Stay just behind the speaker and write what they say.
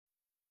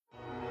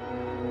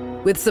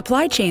With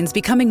supply chains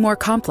becoming more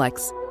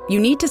complex, you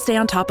need to stay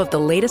on top of the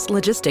latest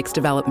logistics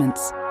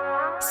developments.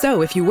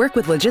 So if you work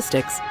with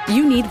logistics,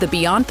 you need the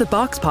Beyond the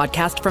Box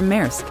podcast from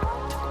Maersk.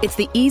 It's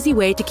the easy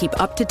way to keep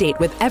up to date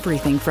with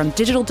everything from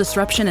digital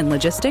disruption in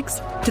logistics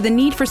to the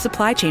need for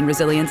supply chain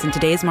resilience in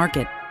today's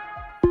market.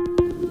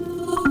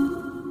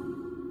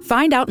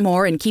 Find out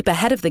more and keep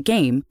ahead of the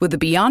game with the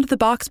Beyond the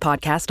Box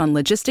podcast on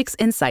logistics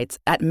insights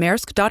at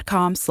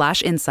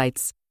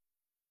maersk.com/insights.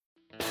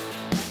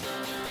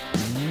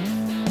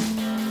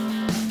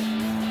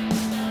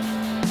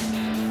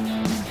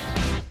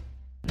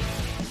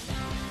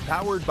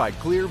 Powered by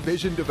Clear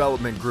Vision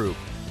Development Group,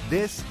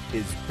 this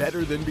is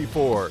Better Than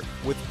Before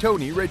with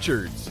Tony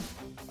Richards,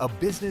 a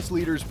business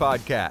leaders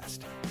podcast.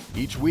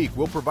 Each week,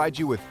 we'll provide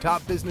you with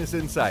top business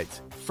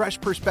insights,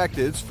 fresh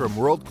perspectives from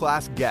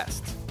world-class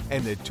guests,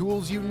 and the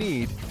tools you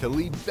need to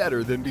lead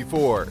better than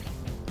before.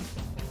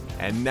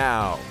 And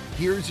now,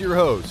 here's your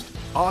host,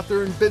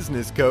 author and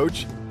business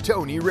coach,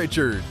 Tony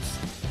Richards.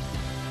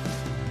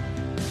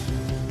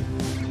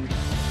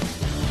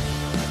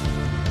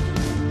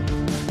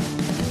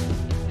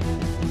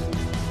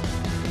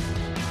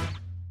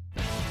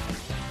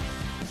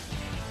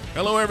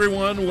 Hello,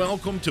 everyone.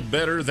 Welcome to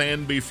Better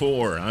Than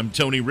Before. I'm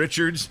Tony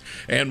Richards,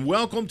 and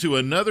welcome to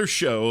another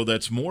show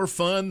that's more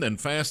fun than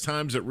Fast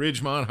Times at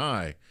Ridgemont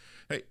High.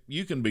 Hey,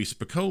 you can be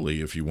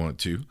Spicoli if you want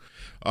to.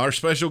 Our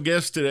special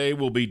guest today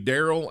will be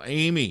Daryl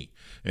Amy,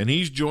 and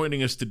he's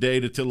joining us today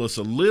to tell us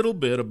a little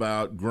bit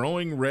about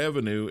growing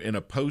revenue in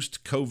a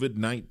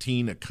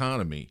post-COVID-19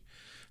 economy,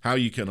 how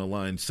you can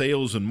align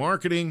sales and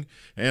marketing,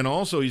 and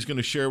also he's going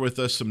to share with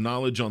us some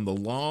knowledge on the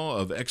law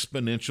of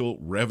exponential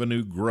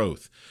revenue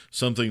growth,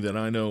 something that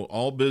I know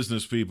all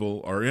business people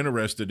are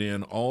interested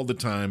in all the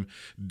time.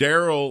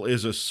 Daryl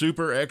is a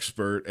super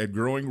expert at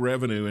growing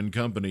revenue in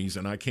companies,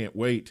 and I can't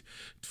wait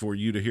for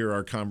you to hear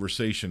our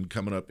conversation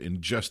coming up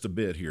in just a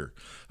bit here.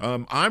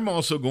 I'm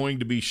also going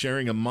to be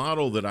sharing a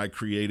model that I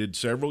created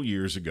several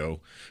years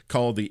ago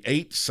called the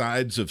 8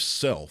 Sides of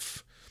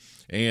Self.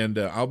 And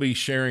I'll be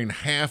sharing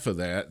half of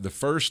that, the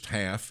first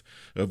half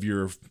of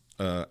your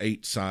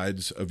 8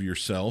 sides of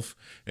yourself.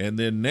 And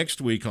then next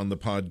week on the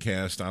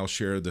podcast, I'll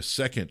share the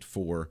second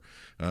 4.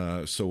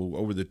 So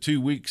over the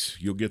 2 weeks,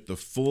 you'll get the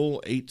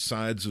full 8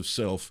 sides of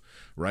self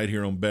right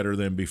here on Better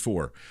Than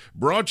Before.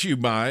 Brought to you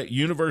by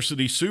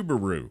University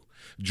Subaru.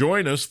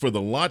 Join us for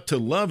the Lot to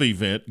Love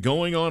event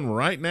going on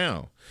right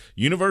now.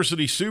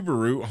 University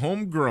Subaru,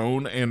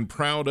 homegrown and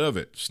proud of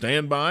it.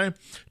 Stand by.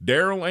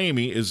 Daryl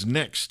Amy is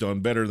next on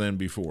Better Than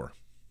Before.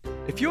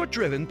 If you're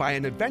driven by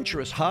an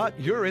adventurous heart,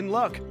 you're in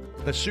luck.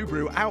 The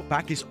Subaru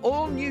Outback is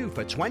all new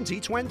for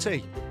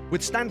 2020.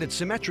 With standard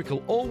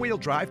symmetrical all-wheel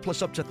drive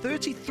plus up to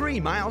 33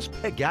 miles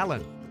per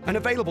gallon. An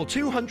available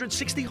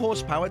 260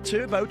 horsepower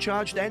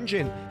turbocharged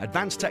engine,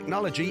 advanced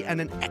technology, and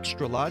an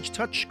extra-large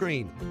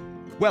touchscreen.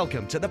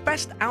 Welcome to the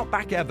best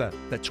Outback ever,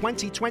 the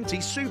 2020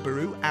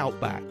 Subaru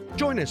Outback.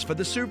 Join us for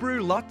the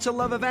Subaru Lot to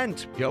Love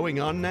event going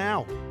on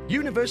now.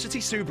 University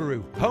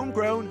Subaru,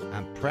 homegrown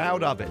and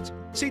proud of it.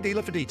 See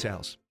dealer for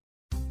details.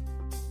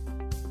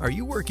 Are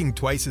you working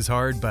twice as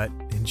hard but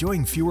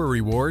enjoying fewer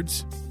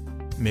rewards?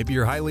 Maybe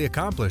you're highly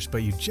accomplished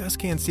but you just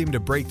can't seem to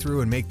break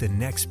through and make the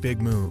next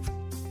big move.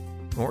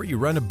 Or you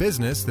run a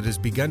business that has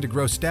begun to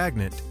grow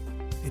stagnant.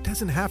 It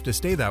doesn't have to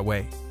stay that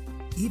way.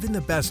 Even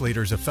the best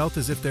leaders have felt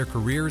as if their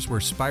careers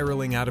were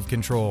spiraling out of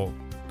control.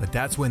 But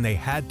that's when they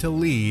had to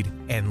lead,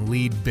 and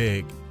lead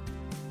big.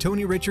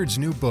 Tony Richards'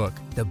 new book,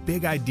 The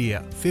Big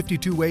Idea,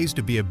 52 Ways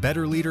to Be a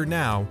Better Leader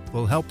Now,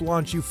 will help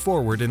launch you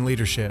forward in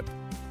leadership.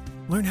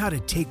 Learn how to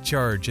take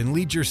charge and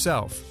lead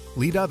yourself,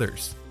 lead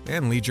others,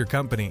 and lead your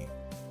company.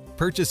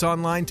 Purchase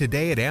online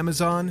today at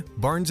Amazon,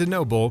 Barnes &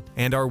 Noble,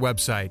 and our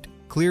website,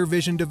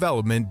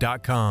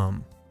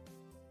 clearvisiondevelopment.com.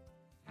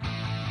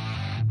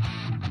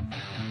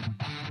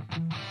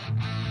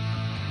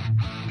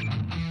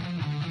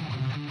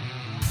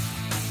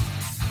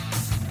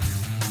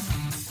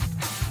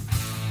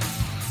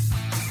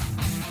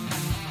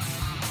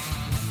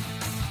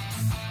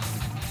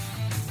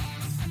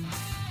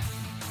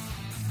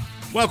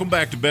 Welcome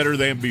back to Better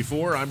Than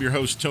Before. I'm your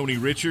host, Tony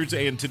Richards,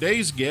 and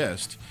today's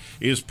guest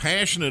is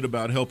passionate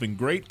about helping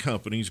great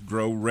companies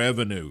grow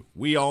revenue.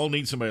 We all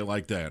need somebody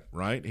like that,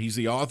 right? He's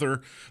the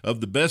author of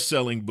the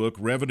best-selling book,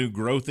 Revenue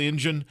Growth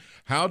Engine,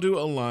 How to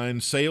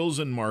Align Sales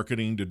and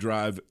Marketing to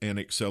Drive and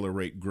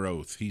Accelerate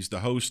Growth. He's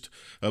the host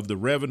of the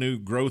Revenue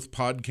Growth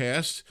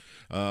Podcast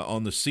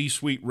on the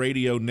C-Suite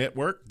Radio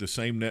Network, the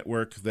same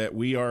network that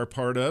we are a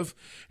part of.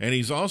 And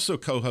he's also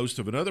co-host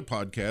of another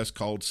podcast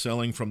called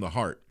Selling from the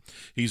Heart.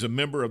 He's a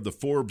member of the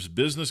Forbes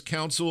Business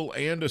Council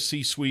and a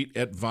C-Suite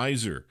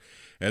advisor.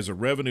 As a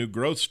revenue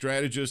growth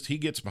strategist, he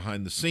gets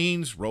behind the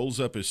scenes, rolls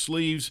up his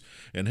sleeves,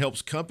 and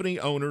helps company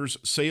owners,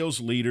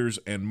 sales leaders,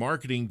 and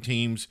marketing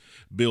teams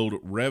build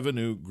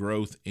revenue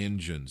growth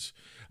engines.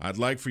 I'd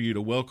like for you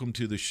to welcome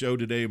to the show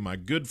today my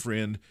good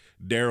friend,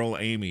 Daryl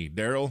Amy.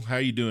 Daryl, how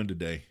you doing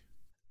today?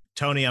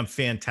 Tony, I'm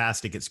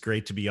fantastic. It's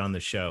great to be on the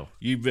show.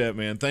 You bet,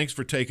 man. Thanks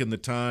for taking the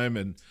time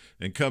and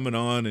coming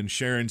on and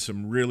sharing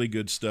some really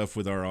good stuff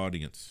with our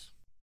audience.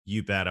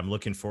 You bet. I'm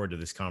looking forward to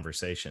this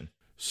conversation.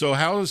 So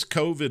how has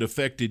COVID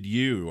affected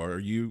you? Are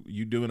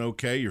you doing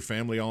okay? Your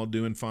family all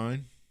doing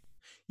fine?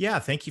 Yeah,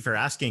 thank you for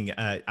asking.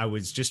 I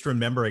was just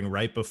remembering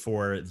right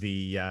before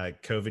the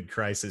COVID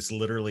crisis,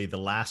 literally the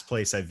last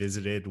place I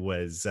visited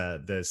was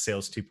the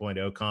Sales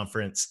 2.0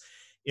 conference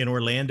in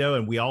Orlando,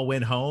 and we all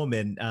went home.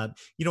 And,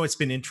 it's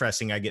been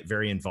interesting. I get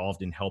very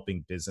involved in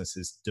helping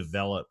businesses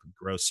develop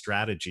growth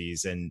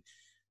strategies. And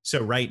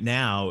so right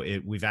now,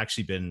 we've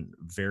actually been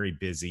very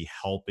busy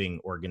helping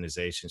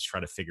organizations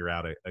try to figure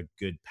out a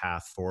good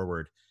path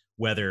forward,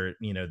 whether,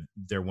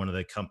 they're one of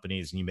the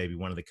companies, and you may be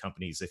one of the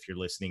companies if you're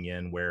listening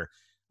in, where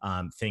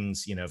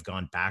things have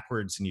gone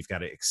backwards and you've got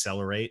to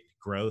accelerate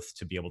growth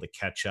to be able to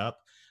catch up.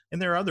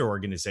 And there are other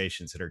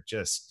organizations that are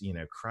just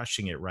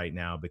crushing it right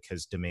now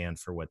because demand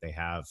for what they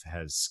have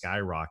has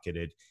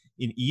skyrocketed.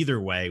 In either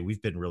way,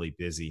 we've been really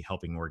busy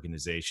helping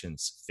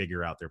organizations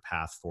figure out their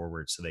path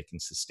forward so they can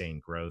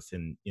sustain growth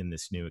in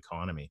this new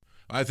economy.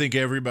 I think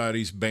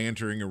everybody's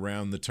bantering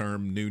around the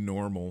term new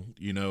normal,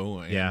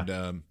 and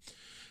Yeah.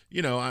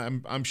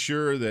 I'm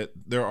sure that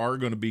there are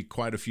going to be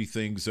quite a few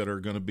things that are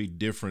going to be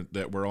different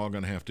that we're all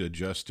going to have to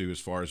adjust to as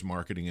far as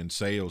marketing and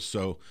sales.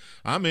 So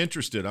I'm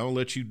interested. I'll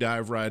let you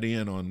dive right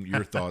in on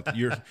your thoughts.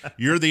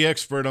 You're the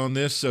expert on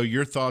this, so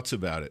your thoughts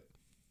about it.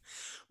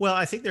 Well,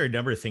 I think there are a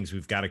number of things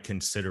we've got to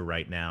consider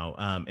right now.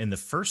 And the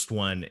first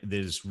one that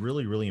is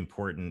really, really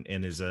important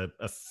and is a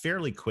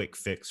fairly quick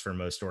fix for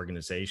most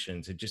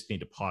organizations, and just need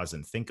to pause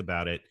and think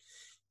about it,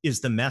 is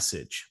the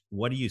message.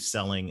 What are you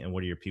selling and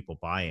what are your people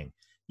buying?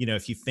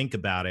 If you think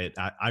about it,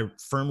 I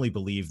firmly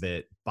believe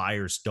that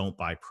buyers don't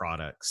buy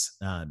products.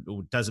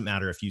 It doesn't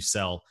matter if you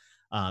sell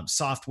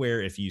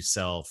software, if you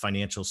sell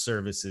financial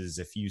services,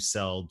 if you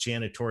sell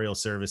janitorial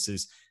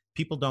services.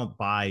 People don't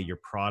buy your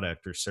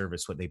product or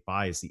service. What they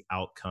buy is the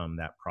outcome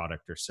that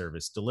product or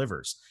service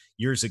delivers.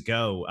 Years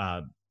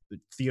ago,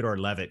 Theodore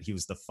Levitt, he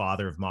was the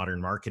father of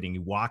modern marketing. He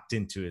walked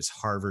into his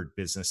Harvard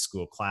Business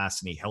School class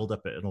and he held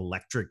up an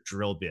electric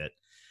drill bit.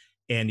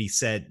 And he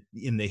said,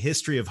 in the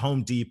history of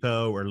Home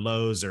Depot or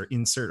Lowe's or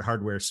insert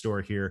hardware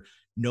store here,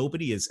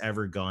 nobody has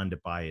ever gone to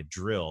buy a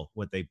drill.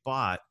 What they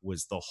bought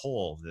was the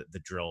hole that the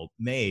drill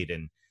made.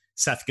 And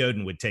Seth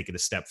Godin would take it a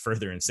step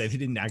further and say they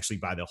didn't actually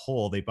buy the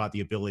hole. They bought the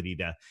ability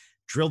to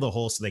drill the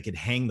hole so they could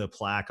hang the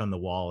plaque on the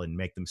wall and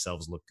make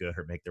themselves look good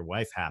or make their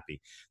wife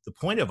happy. The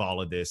point of all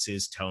of this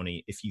is,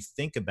 Tony, if you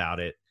think about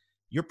it,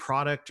 your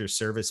product or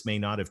service may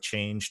not have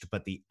changed,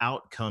 but the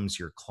outcomes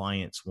your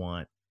clients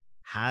want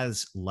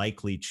has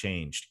likely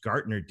changed.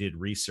 Gartner did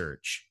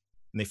research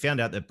and they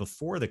found out that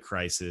before the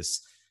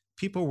crisis,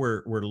 people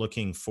were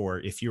looking for,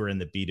 if you were in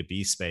the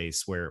B2B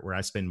space where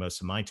I spend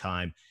most of my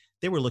time,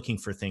 they were looking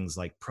for things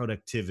like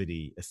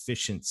productivity,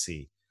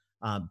 efficiency.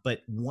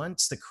 But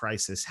once the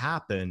crisis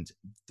happened,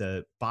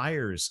 the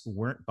buyers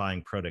weren't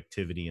buying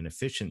productivity and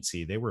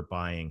efficiency. They were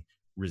buying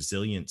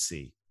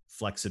resiliency,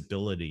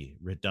 flexibility,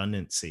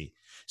 redundancy.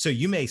 So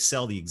you may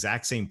sell the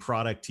exact same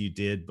product you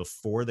did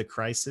before the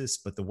crisis,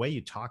 but the way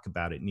you talk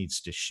about it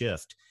needs to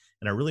shift.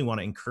 And I really want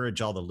to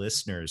encourage all the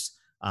listeners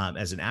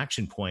as an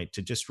action point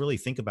to just really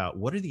think about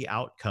what are the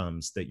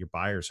outcomes that your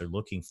buyers are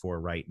looking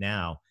for right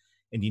now.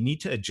 And you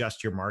need to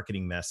adjust your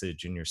marketing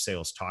message and your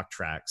sales talk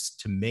tracks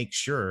to make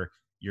sure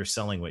you're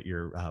selling what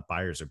your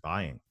buyers are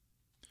buying.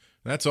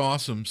 That's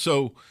awesome.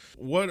 So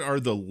what are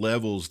the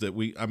levels that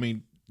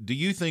do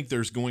you think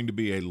there's going to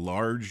be a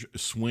large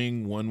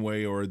swing one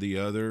way or the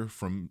other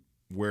from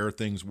where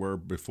things were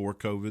before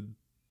COVID?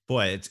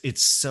 Boy,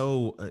 it's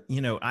so,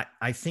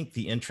 I think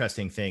the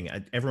interesting thing,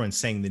 everyone's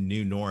saying the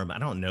new norm. I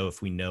don't know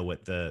if we know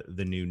what the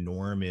new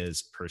norm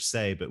is per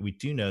se, but we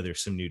do know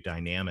there's some new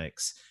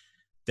dynamics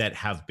that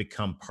have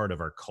become part of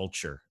our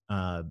culture.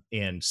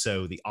 And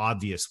so the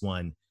obvious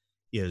one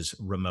is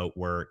remote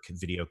work,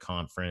 video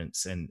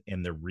conference,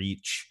 and the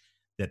reach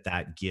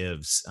that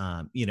gives,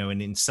 and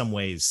in some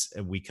ways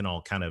we can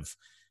all kind of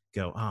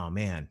go, oh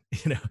man,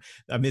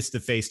 I miss the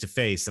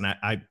face-to-face, and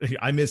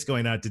I miss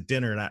going out to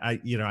dinner, and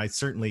I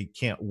certainly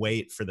can't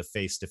wait for the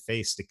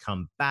face-to-face to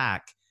come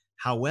back.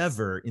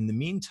 However, in the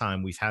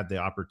meantime, we've had the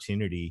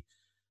opportunity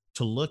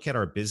to look at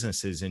our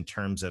businesses in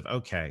terms of,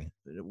 okay,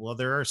 well,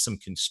 there are some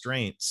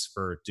constraints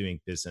for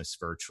doing business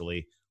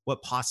virtually.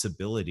 What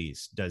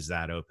possibilities does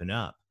that open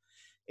up?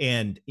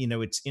 And,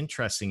 it's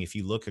interesting if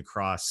you look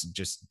across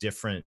just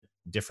different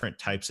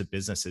types of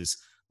businesses.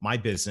 My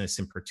business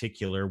in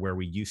particular, where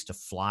we used to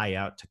fly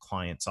out to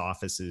clients'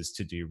 offices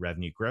to do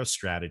revenue growth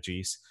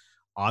strategies,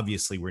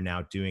 obviously we're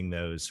now doing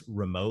those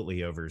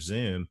remotely over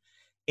Zoom.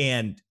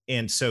 And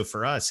so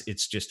for us,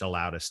 it's just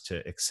allowed us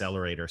to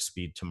accelerate our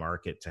speed to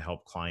market to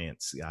help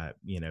clients,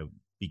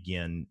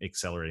 begin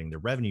accelerating their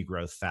revenue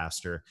growth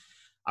faster.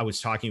 I was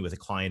talking with a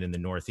client in the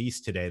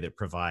Northeast today that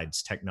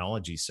provides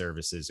technology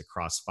services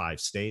across 5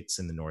 states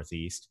in the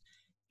Northeast.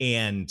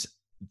 And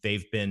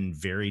they've been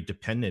very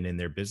dependent in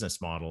their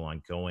business model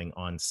on going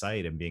on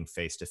site and being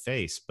face to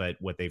face. But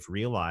what they've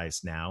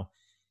realized now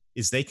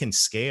is they can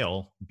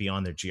scale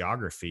beyond their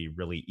geography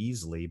really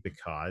easily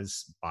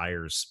because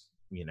buyers,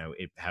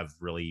 have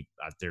really,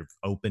 they've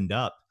opened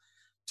up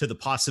to the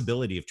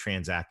possibility of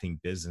transacting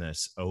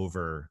business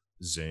over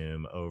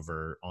Zoom,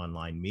 over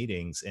online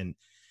meetings. And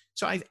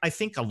so I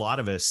think a lot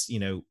of us,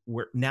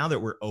 now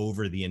that we're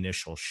over the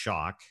initial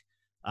shock,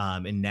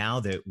 and now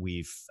that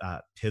we've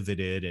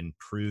pivoted and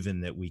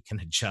proven that we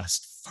can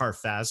adjust far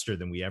faster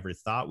than we ever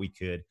thought we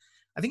could,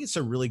 I think it's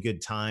a really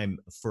good time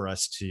for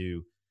us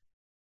to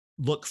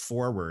look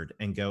forward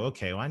and go,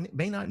 okay, well, I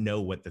may not know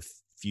what the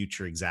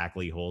future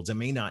exactly holds. I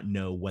may not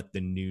know what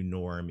the new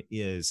norm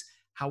is.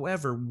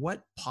 However,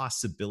 what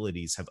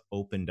possibilities have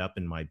opened up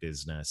in my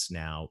business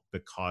now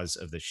because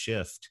of the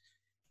shift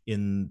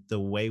in the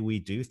way we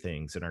do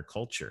things in our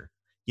culture?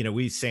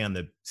 We say on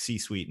the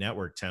C-Suite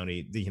network,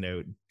 Tony,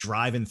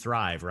 drive and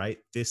thrive, right?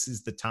 This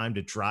is the time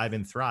to drive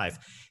and thrive.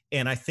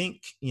 And I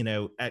think,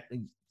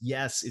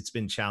 yes, it's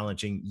been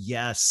challenging.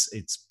 Yes,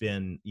 it's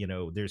been,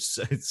 there's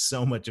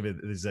so much of it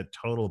is a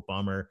total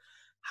bummer.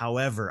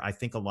 However, I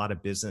think a lot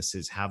of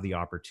businesses have the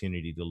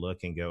opportunity to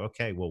look and go,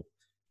 okay, well,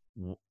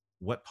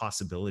 what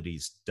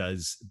possibilities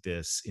does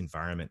this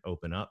environment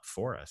open up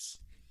for us?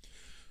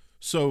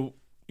 So,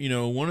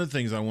 one of the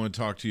things I want to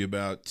talk to you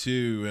about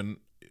too, and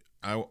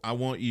I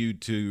want you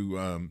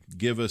to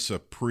give us a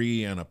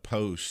pre and a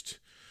post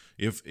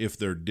if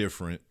they're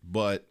different.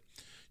 But,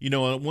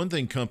 one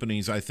thing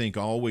companies I think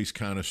always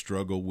kind of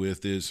struggle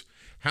with is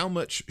how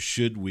much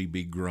should we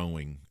be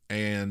growing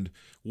and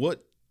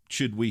what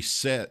should we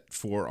set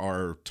for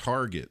our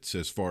targets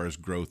as far as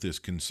growth is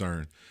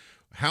concerned?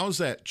 How's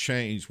that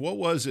changed? What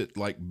was it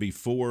like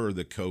before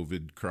the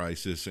COVID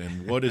crisis,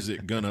 and what is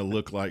it going to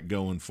look like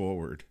going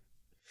forward?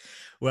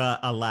 Well,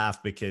 I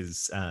laugh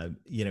because,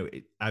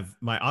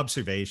 my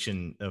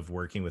observation of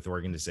working with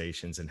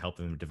organizations and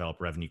helping them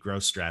develop revenue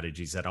growth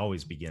strategies, that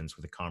always begins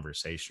with a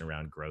conversation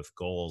around growth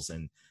goals.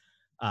 And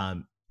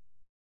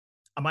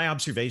my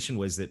observation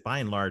was that by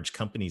and large,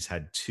 companies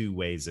had two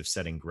ways of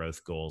setting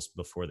growth goals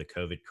before the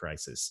COVID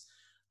crisis.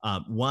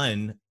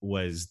 One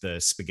was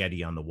the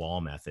spaghetti on the wall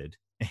method.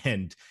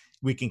 And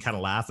we can kind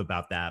of laugh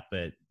about that,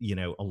 but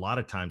a lot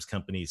of times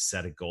companies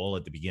set a goal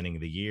at the beginning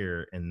of the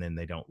year and then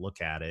they don't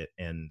look at it,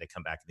 and they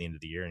come back at the end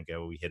of the year and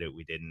go, we hit it,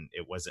 we didn't.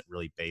 It wasn't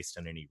really based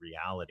on any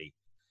reality.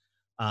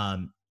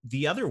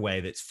 The other way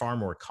that's far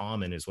more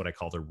common is what I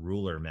call the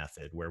ruler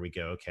method, where we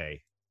go, okay,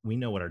 we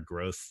know what our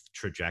growth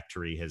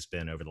trajectory has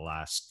been over the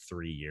last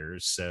 3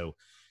 years. So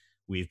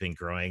we've been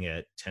growing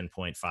at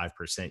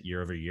 10.5%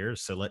 year over year.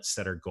 So let's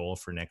set our goal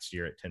for next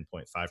year at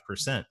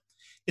 10.5%.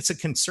 It's a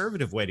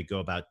conservative way to go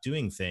about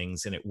doing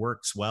things, and it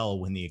works well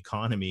when the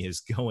economy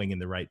is going in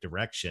the right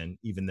direction,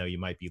 even though you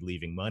might be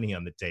leaving money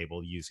on the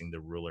table using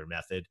the ruler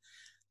method.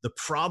 The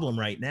problem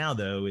right now,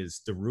 though,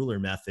 is the ruler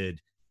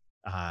method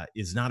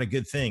is not a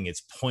good thing.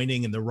 It's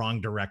pointing in the wrong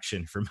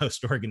direction for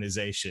most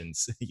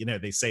organizations.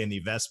 They say in the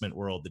investment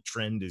world, the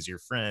trend is your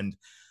friend.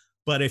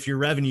 But if your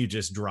revenue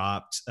just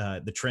dropped,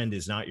 the trend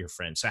is not your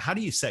friend. So how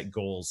do you set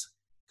goals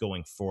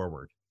going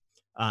forward?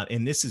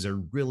 And this is a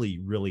really,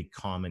 really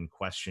common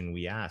question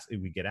we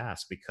get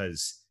asked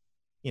because,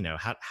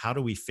 how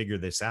do we figure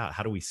this out?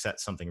 How do we set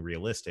something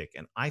realistic?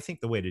 And I think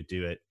the way to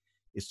do it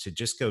is to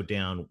just go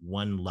down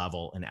one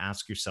level and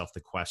ask yourself the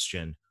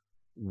question,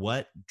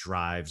 what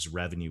drives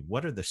revenue?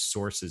 What are the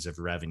sources of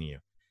revenue?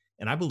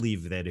 And I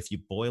believe that if you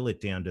boil it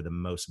down to the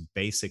most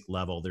basic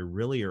level, there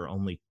really are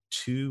only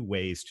two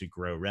ways to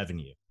grow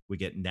revenue. We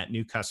get net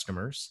new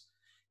customers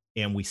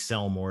and we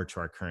sell more to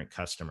our current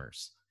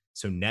customers.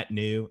 So net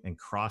new and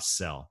cross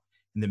sell.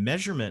 And the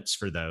measurements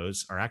for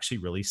those are actually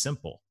really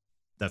simple.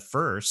 The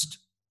first,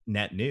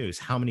 net new, is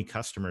how many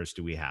customers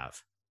do we have?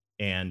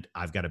 And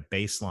I've got a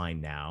baseline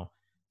now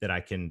that I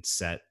can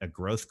set a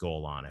growth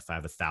goal on. If I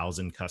have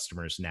 1,000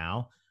 customers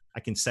now, I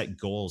can set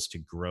goals to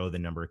grow the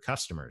number of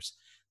customers.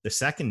 The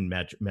second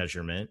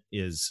measurement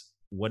is,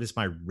 what is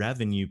my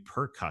revenue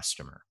per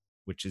customer?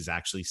 Which is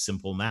actually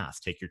simple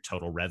math. Take your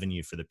total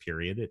revenue for the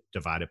period,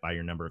 divide it by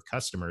your number of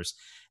customers,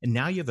 and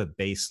now you have a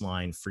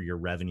baseline for your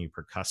revenue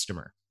per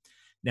customer.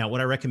 Now, what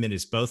I recommend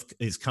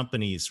is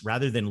companies,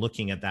 rather than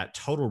looking at that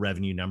total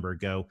revenue number,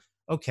 go,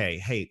 okay,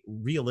 hey,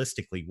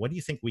 realistically, what do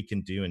you think we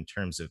can do in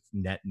terms of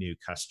net new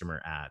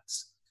customer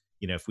adds?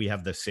 If we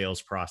have the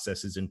sales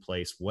processes in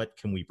place, what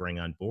can we bring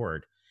on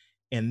board?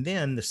 And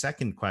then the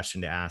second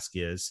question to ask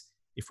is,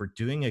 if we're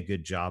doing a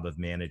good job of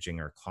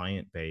managing our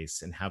client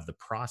base and have the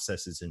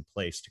processes in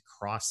place to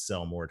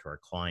cross-sell more to our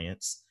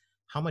clients,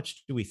 how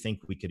much do we think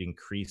we could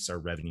increase our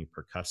revenue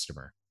per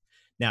customer?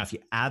 Now, if you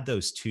add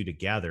those two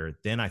together,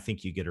 then I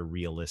think you get a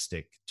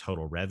realistic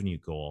total revenue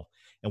goal.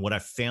 And what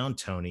I've found,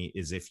 Tony,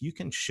 is if you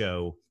can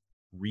show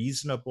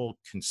reasonable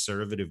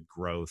conservative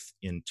growth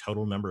in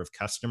total number of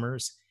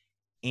customers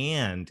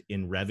and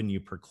in revenue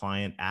per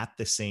client at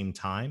the same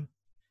time,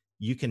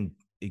 you can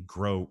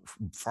grow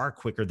far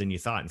quicker than you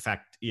thought. In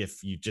fact,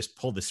 if you just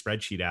pull the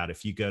spreadsheet out,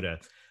 if you go to,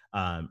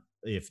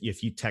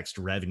 if you text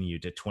revenue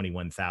to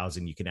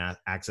 21,000, you can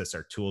access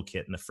our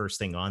toolkit. And the first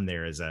thing on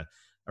there is a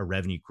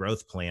revenue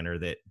growth planner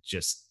that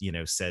just,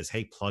 says,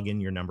 hey, plug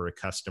in your number of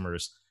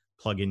customers,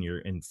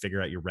 and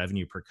figure out your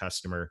revenue per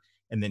customer,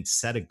 and then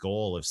set a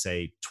goal of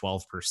say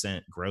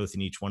 12% growth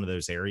in each one of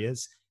those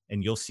areas.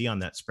 And you'll see on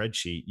that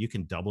spreadsheet, you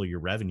can double your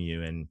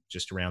revenue in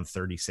just around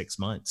 36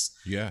 months.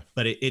 Yeah.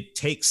 But it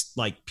takes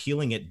like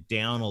peeling it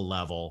down a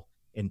level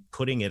and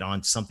putting it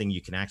on something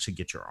you can actually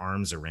get your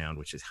arms around,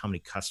 which is how many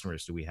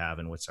customers do we have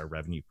and what's our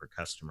revenue per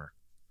customer.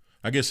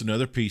 I guess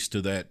another piece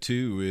to that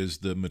too is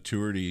the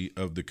maturity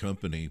of the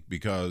company,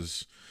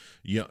 because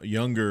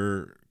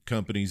younger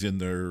companies in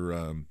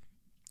their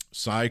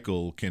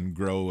cycle can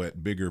grow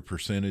at bigger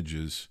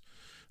percentages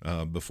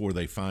before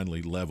they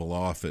finally level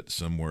off at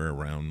somewhere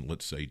around,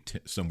 let's say,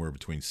 somewhere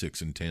between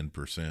 6 and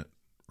 10%,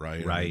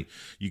 right? Right. I mean,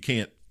 you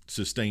can't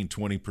sustain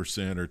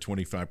 20% or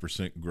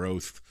 25%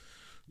 growth,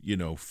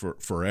 for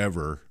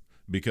forever,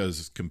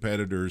 because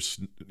competitors,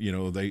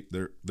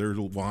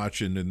 they're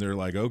watching and they're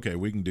like, okay,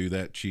 we can do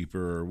that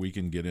cheaper, or we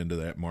can get into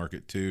that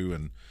market too,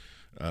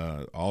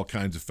 and all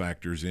kinds of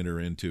factors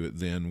enter into it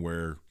then,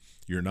 where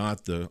you're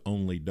not the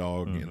only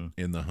dog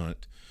in the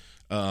hunt.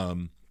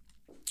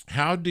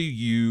 How do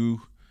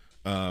you?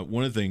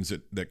 One of the things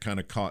that kind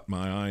of caught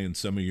my eye in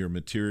some of your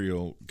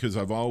material, because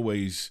I've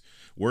always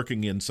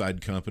working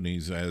inside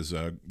companies as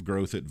a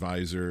growth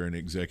advisor and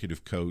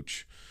executive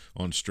coach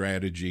on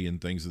strategy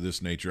and things of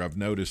this nature, I've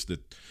noticed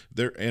that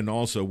there, and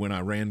also when I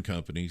ran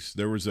companies,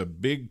 there was a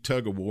big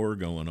tug of war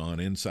going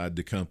on inside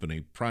the company,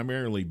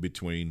 primarily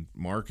between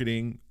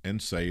marketing and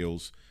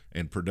sales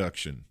and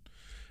production.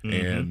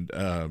 And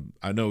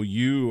I know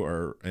you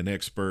are an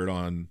expert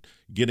on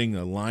getting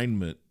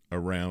alignment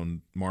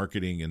around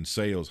marketing and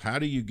sales. How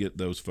do you get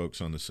those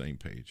folks on the same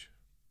page?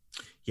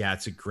 Yeah,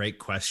 it's a great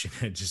question.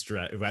 Just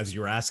as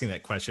you were asking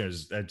that question, I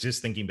was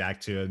just thinking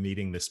back to a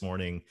meeting this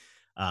morning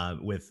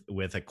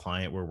with a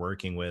client we're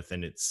working with,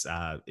 and it's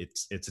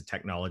a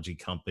technology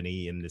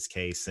company in this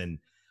case, and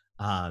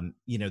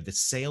the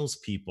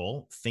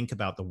salespeople think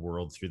about the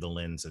world through the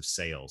lens of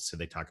sales, so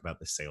they talk about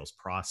the sales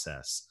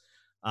process.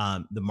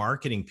 The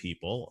marketing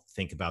people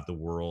think about the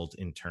world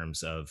in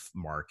terms of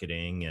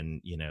marketing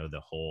and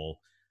the whole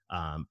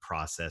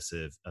process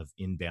of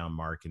inbound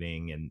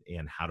marketing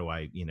and how do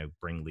I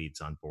bring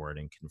leads on board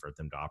and convert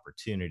them to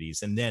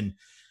opportunities. And then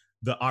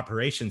the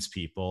operations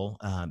people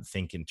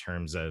think in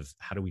terms of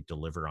how do we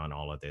deliver on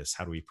all of this?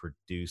 How do we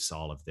produce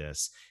all of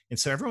this? And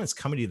so everyone's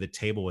coming to the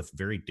table with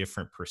very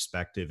different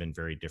perspective and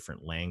very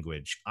different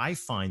language. I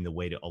find the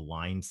way to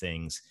align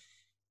things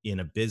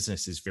in a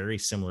business is very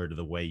similar to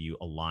the way you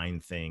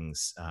align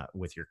things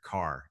with your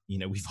car.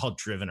 We've all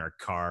driven our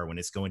car when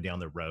it's going down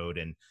the road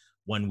and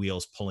one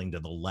wheel's pulling to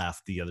the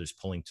left, the other's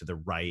pulling to the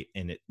right,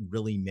 and it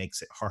really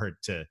makes it hard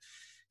to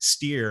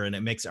steer and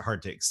it makes it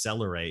hard to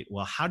accelerate.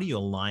 Well, how do you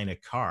align a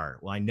car?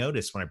 Well, I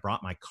noticed when I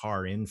brought my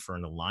car in for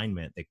an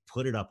alignment, they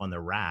put it up on the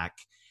rack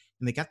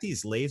and they got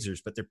these lasers,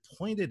 but they're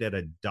pointed at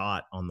a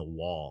dot on the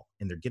wall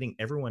and they're getting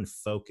everyone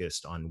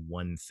focused on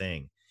one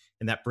thing.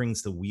 And that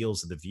brings the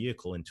wheels of the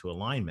vehicle into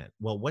alignment.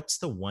 Well, what's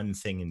the one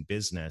thing in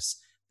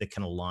business that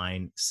can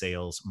align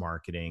sales,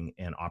 marketing,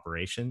 and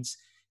operations?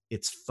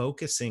 It's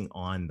focusing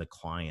on the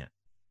client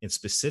and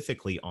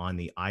specifically on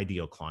the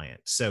ideal client.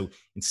 So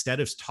instead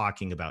of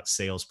talking about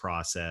sales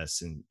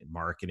process and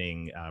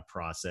marketing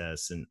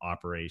process and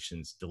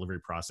operations,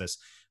 delivery process,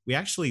 we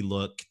actually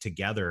look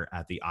together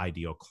at the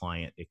ideal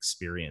client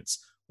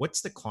experience. What's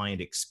the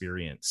client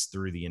experience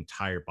through the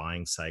entire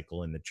buying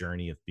cycle and the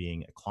journey of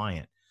being a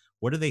client?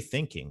 What are they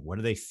thinking? What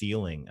are they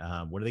feeling?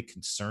 What are they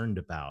concerned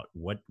about?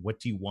 What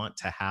do you want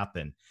to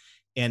happen?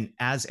 And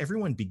as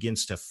everyone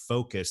begins to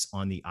focus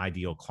on the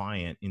ideal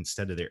client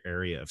instead of their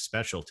area of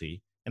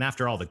specialty, and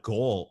after all, the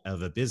goal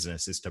of a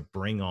business is to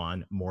bring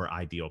on more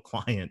ideal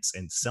clients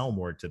and sell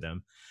more to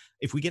them.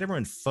 If we get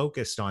everyone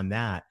focused on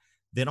that,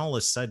 then all of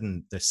a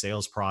sudden the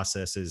sales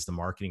processes, the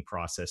marketing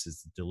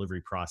processes, the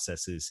delivery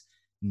processes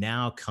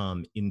now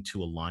come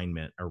into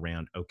alignment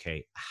around,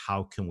 okay,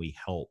 how can we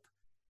help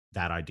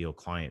that ideal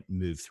client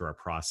move through our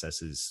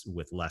processes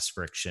with less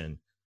friction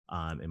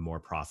and more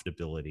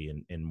profitability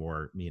and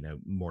more,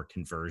 more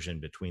conversion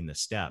between the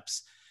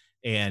steps.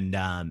 And,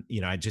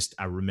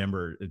 I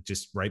remember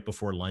just right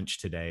before lunch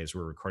today, as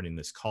we're recording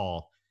this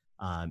call,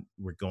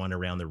 we're going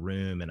around the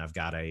room and I've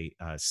got a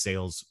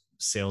sales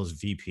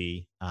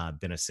VP,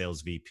 been a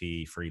sales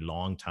VP for a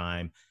long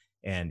time.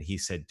 And he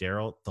said,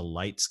 Daryl, the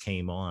lights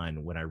came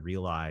on when I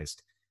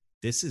realized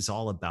this is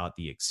all about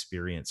the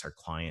experience our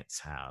clients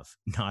have,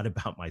 not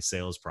about my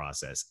sales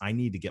process. I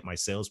need to get my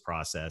sales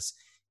process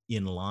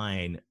in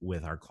line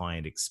with our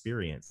client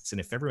experience.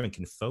 And if everyone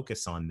can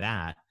focus on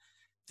that,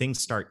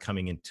 things start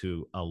coming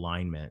into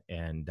alignment.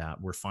 And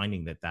we're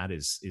finding that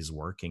is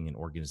working in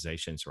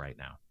organizations right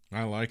now.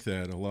 I like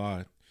that a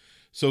lot.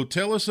 So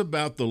tell us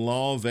about the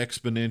law of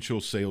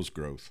exponential sales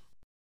growth.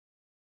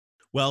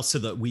 Well,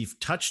 so we've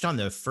touched on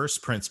the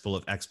first principle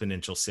of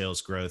exponential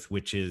sales growth,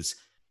 which is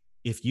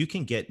if you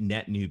can get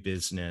net new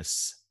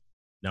business,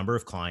 number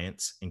of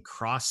clients, and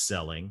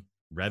cross-selling,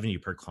 revenue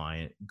per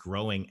client,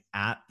 growing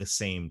at the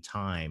same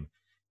time,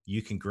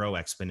 you can grow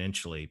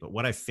exponentially. But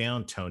what I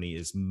found, Tony,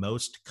 is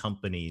most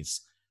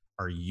companies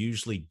are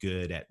usually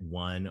good at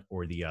one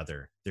or the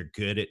other. They're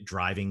good at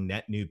driving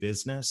net new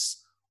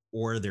business,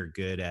 or they're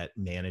good at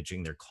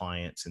managing their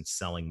clients and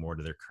selling more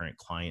to their current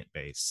client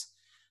base.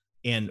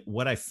 And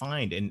what I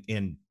find, and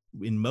in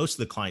most of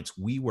the clients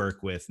we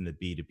work with in the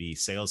B2B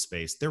sales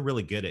space, they're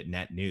really good at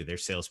net new. Their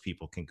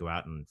salespeople can go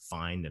out and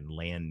find and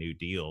land new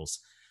deals.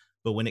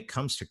 But when it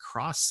comes to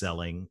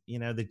cross-selling,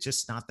 they're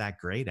just not that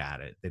great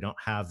at it. They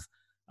don't have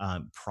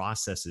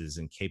processes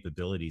and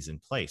capabilities in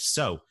place.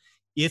 So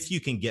if you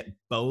can get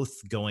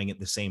both going at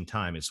the same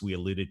time, as we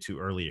alluded to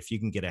earlier, if you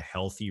can get a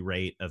healthy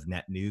rate of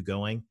net new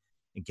going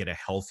and get a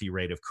healthy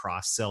rate of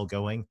cross-sell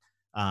going,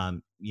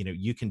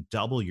 you can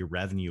double your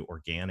revenue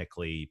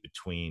organically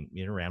between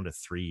around a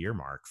 3-year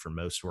mark for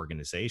most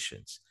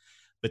organizations.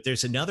 But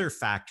there's another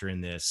factor in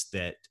this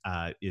that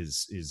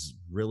is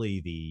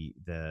really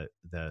the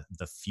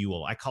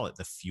fuel. I call it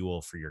the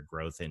fuel for your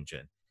growth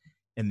engine,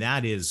 and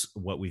that is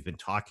what we've been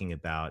talking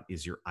about: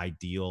 is your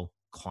ideal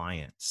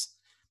clients.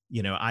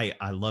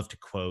 I love to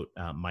quote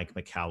Mike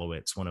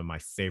Michalowicz. One of my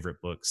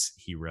favorite books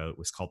he wrote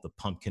was called The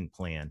Pumpkin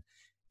Plan.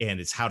 And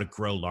it's how to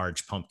grow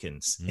large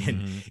pumpkins. Mm-hmm.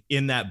 And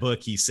in that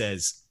book, he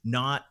says,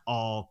 not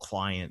all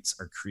clients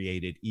are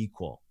created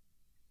equal.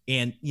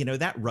 And,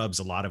 that rubs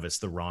a lot of us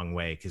the wrong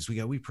way, because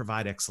we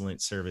provide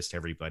excellent service to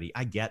everybody.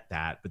 I get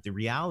that. But the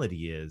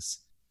reality is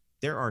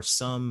there are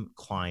some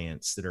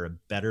clients that are a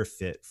better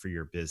fit for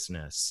your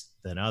business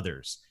than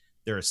others.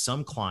 There are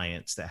some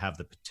clients that have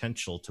the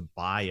potential to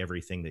buy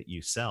everything that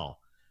you sell.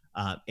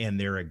 And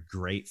they're a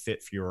great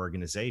fit for your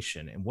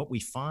organization. And what we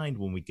find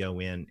when we go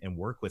in and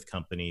work with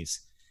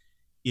companies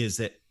is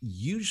that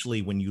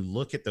usually when you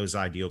look at those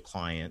ideal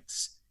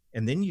clients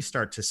and then you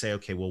start to say,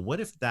 okay, well, what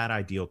if that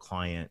ideal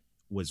client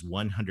was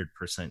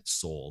 100%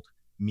 sold,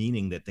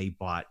 meaning that they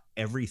bought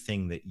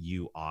everything that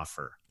you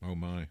offer? Oh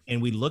my.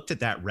 And we looked at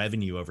that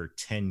revenue over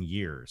 10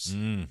 years.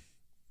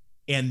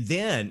 And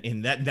then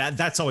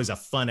that's always a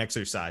fun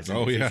exercise.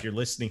 And if you're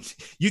listening,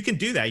 you can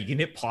do that. You can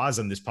hit pause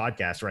on this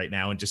podcast right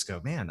now and just go,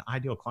 man,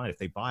 ideal client, if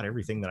they bought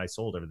everything that I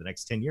sold over the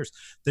next 10 years,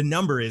 the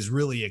number is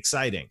really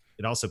exciting.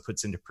 It also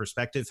puts into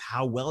perspective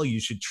how well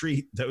you should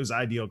treat those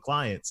ideal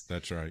clients.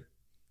 That's right.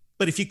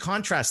 But if you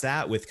contrast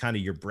that with kind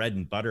of your bread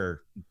and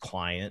butter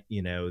client,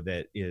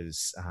 that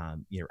is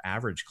your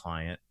average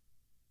client,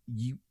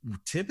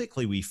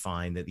 we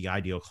find that the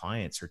ideal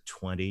clients are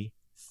 20,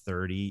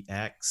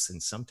 30x,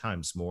 and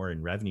sometimes more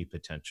in revenue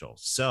potential.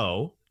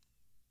 So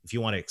if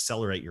you want to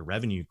accelerate your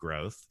revenue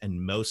growth,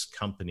 and most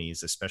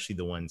companies, especially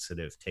the ones that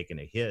have taken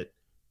a hit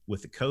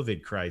with the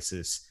COVID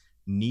crisis,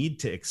 need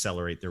to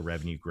accelerate their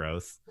revenue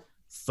growth,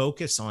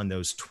 focus on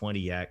those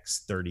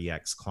 20x,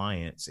 30x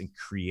clients and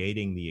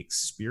creating the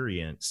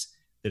experience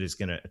that is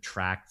going to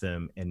attract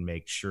them and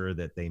make sure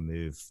that they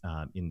move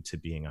into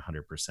being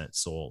 100%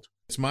 sold.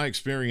 It's my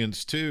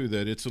experience too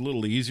that it's a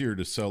little easier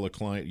to sell a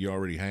client you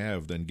already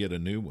have than get a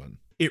new one.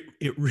 It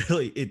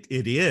really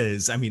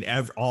is. I mean,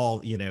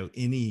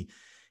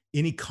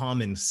 any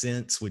common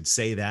sense would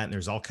say that, and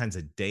there's all kinds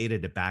of data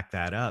to back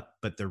that up.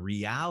 But the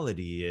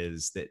reality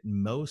is that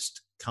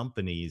most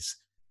companies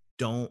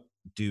don't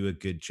do a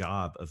good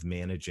job of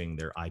managing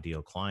their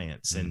ideal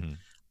clients. Mm-hmm. And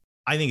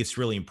I think it's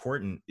really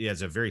important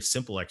as a very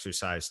simple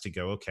exercise to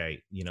go,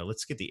 okay,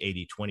 let's get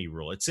the 80-20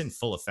 rule. It's in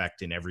full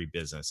effect in every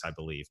business, I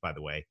believe, by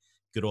the way.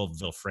 Good old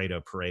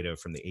Vilfredo Pareto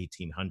from the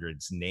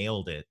 1800s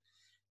nailed it.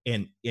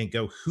 And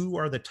go, who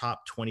are the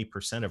top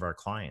 20% of our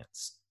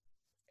clients?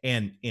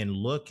 And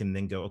look and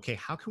then go, okay,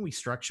 how can we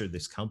structure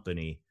this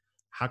company?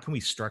 How can we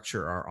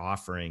structure our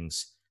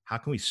offerings? How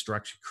can we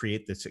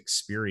create this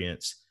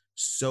experience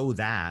so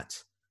that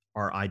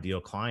our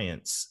ideal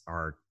clients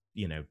are,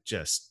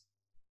 just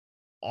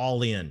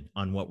all in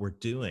on what we're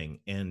doing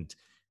and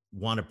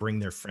want to bring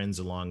their friends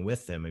along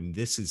with them? I mean,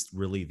 this is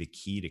really the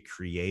key to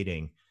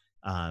creating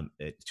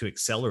to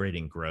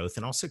accelerating growth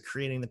and also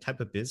creating the type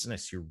of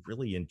business you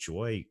really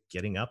enjoy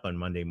getting up on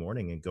Monday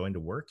morning and going to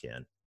work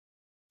in.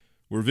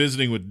 We're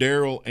visiting with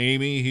Daryl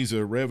Amy. He's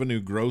a revenue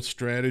growth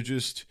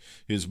strategist.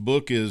 His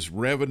book is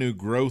Revenue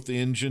Growth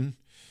Engine.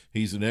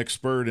 He's an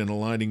expert in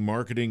aligning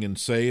marketing and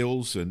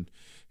sales, and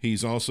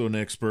he's also an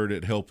expert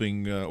at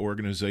helping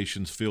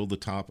organizations fill the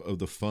top of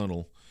the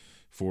funnel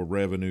for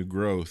revenue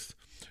growth.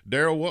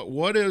 Daryl,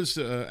 what is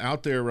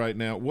out there right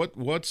now?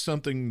 What's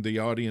something the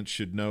audience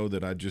should know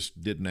that I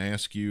just didn't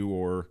ask you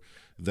or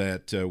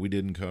that we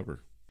didn't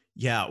cover?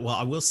 Yeah, well,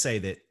 I will say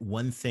that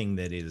one thing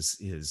that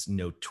is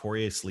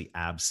notoriously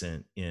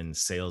absent in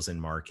sales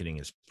and marketing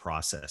is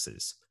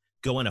processes.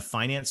 Go in a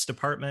finance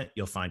department,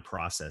 you'll find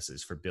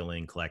processes for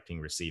billing,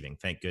 collecting, receiving.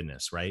 Thank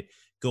goodness, right?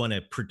 Go in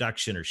a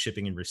production or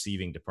shipping and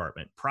receiving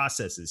department,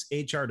 processes.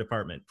 HR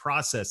department,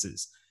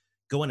 processes.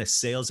 Go in a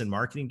sales and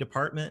marketing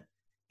department,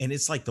 and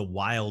it's like the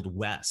Wild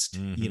West.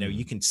 Mm-hmm.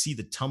 You can see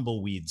the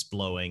tumbleweeds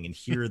blowing and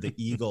hear the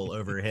eagle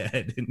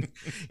overhead. And,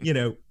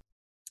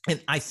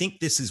 and I think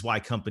this is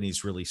why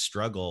companies really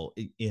struggle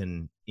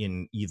in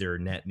either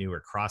net new or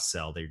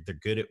cross-sell. They're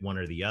good at one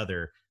or the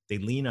other. They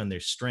lean on their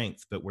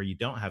strength, but where you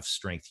don't have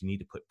strength, you need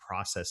to put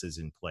processes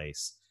in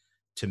place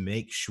to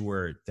make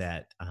sure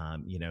that,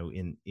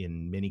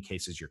 in many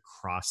cases, you're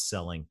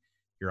cross-selling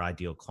your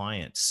ideal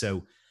clients.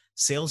 So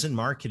sales and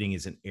marketing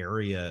is an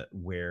area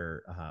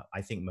where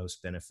I think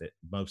most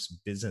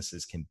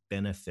businesses can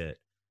benefit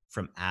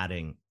from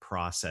adding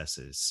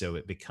processes, so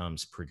it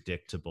becomes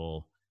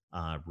predictable,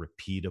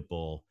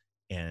 repeatable,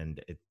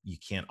 and you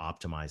can't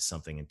optimize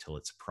something until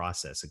it's a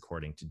process,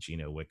 according to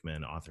Gino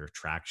Wickman, author of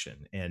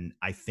Traction. And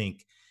I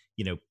think,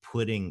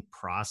 putting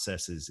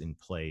processes in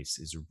place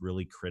is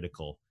really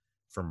critical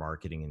for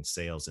marketing and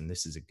sales, and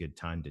this is a good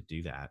time to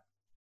do that.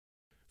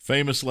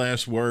 Famous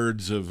last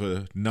words of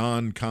a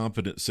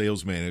non-competent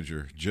sales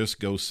manager: just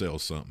go sell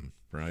something,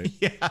 right?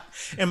 Yeah.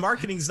 And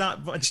marketing's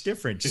not much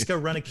different. Just go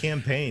run a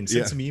campaign,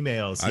 send some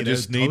emails,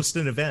 host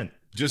an event.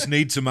 Just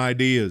need some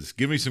ideas.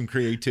 Give me some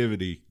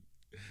creativity.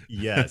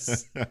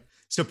 Yes.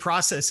 So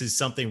process is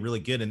something really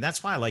good. And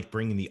that's why I like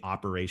bringing the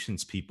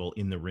operations people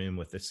in the room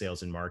with the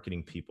sales and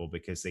marketing people,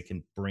 because they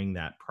can bring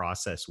that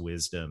process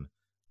wisdom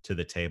to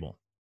the table.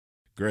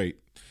 Great.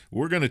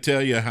 We're going to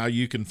tell you how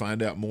you can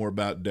find out more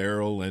about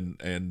Daryl, and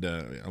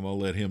I'm going to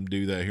let him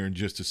do that here in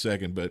just a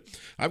second. But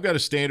I've got a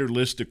standard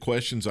list of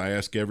questions I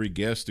ask every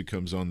guest who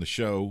comes on the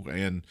show,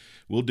 and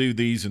we'll do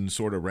these in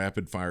sort of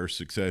rapid fire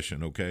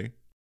succession, okay?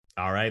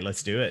 All right,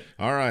 let's do it.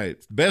 All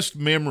right. Best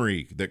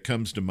memory that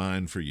comes to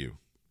mind for you?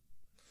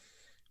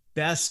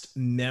 Best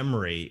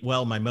memory.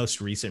 Well, my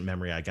most recent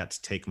memory, I got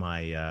to take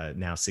my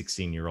now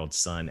 16-year-old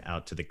son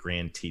out to the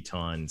Grand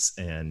Tetons,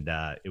 and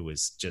it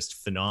was just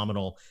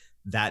phenomenal.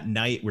 That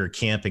night we were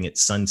camping at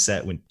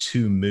sunset when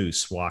 2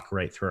 moose walk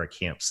right through our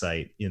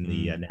campsite in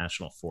the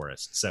national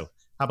forest. So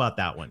how about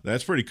that one?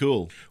 That's pretty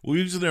cool. Well,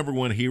 who's the number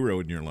one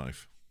hero in your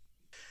life?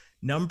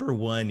 Number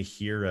one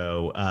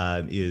hero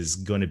is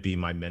going to be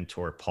my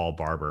mentor, Paul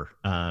Barber.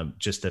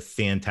 Just a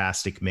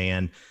fantastic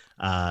man.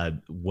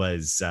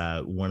 Was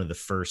one of the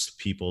first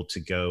people to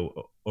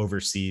go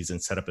overseas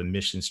and set up a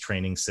missions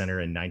training center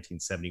in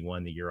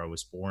 1971, the year I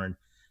was born.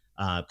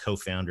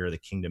 Co-founder of the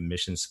Kingdom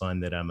Missions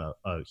Fund that I'm a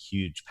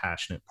huge,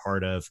 passionate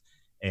part of,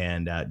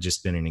 and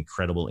just been an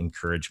incredible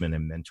encouragement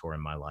and mentor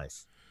in my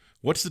life.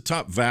 What's the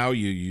top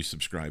value you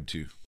subscribe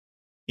to?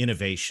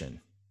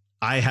 Innovation.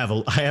 I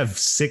have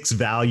 6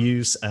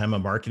 values. I'm a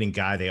marketing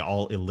guy. They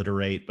all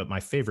alliterate, but my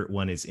favorite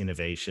one is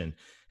innovation.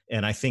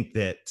 And I think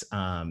that,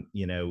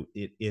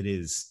 it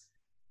is,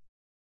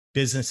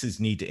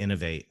 businesses need to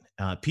innovate.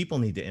 People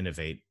need to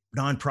innovate.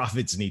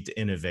 Nonprofits need to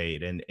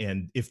innovate.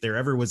 And if there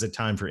ever was a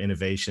time for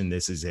innovation,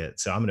 this is it.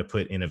 So I'm going to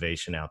put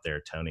innovation out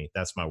there, Tony.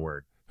 That's my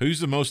word. Who's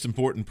the most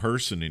important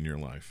person in your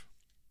life?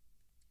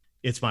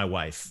 It's my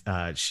wife.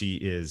 She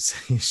is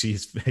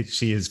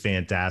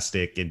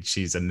fantastic, and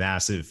she's a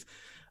massive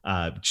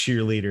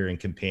cheerleader and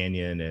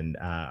companion. And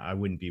I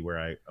wouldn't be where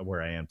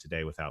I am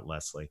today without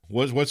Leslie.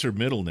 What's her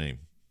middle name?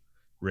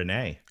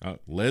 Renee.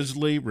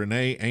 Leslie,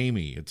 Renee,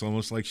 Amy. It's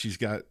almost like she's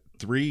got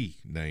 3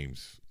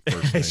 names.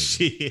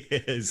 She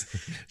is.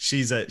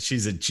 She's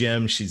a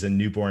gem. She's a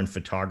newborn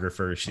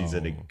photographer. She's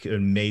an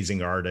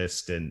amazing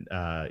artist, and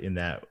in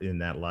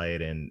that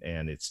light,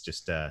 and it's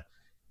just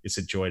it's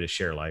a joy to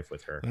share life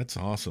with her. That's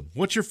awesome.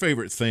 What's your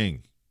favorite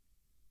thing?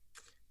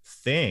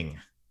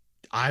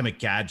 I'm a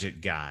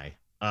gadget guy.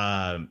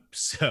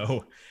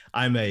 So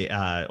I'm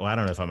I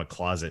don't know if I'm a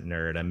closet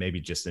nerd. I'm maybe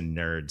just a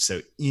nerd.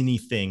 So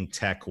anything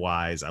tech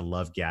wise, I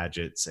love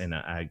gadgets, and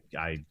I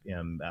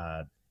am.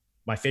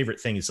 My favorite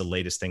thing is the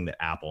latest thing that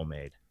Apple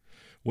made.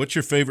 What's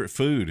your favorite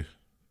food?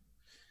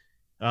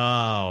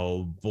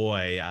 Oh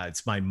boy,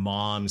 it's my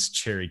mom's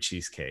cherry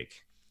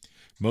cheesecake.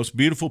 Most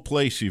beautiful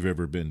place you've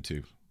ever been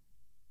to?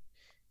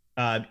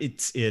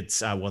 It's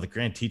the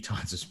Grand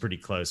Tetons is pretty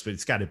close, but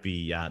it's got to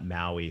be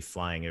Maui,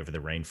 flying over the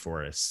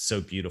rainforest.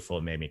 So beautiful,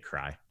 it made me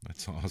cry.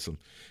 That's awesome.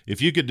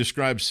 If you could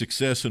describe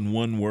success in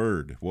one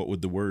word, what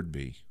would the word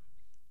be?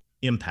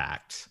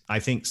 Impact. I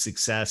think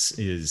success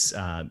is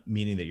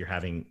meaning that you're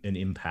having an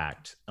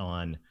impact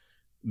on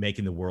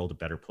making the world a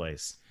better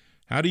place.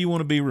 How do you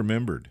want to be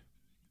remembered?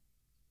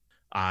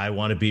 I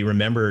want to be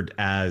remembered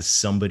as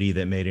somebody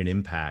that made an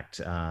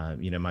impact.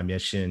 My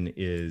mission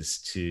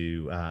is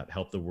to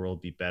help the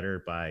world be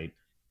better by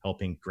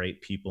helping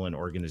great people and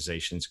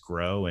organizations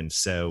grow. And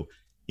so,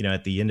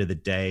 at the end of the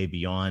day,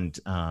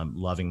 beyond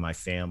loving my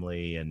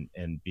family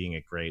and being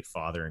a great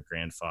father and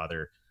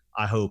grandfather,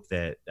 I hope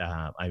that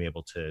I'm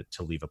able to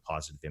leave a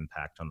positive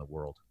impact on the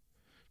world.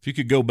 If you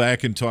could go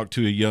back and talk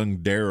to a young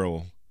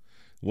Daryl,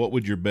 what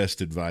would your best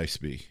advice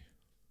be?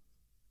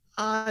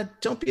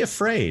 Don't be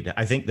afraid.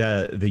 I think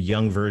the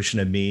young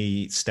version of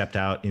me stepped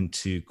out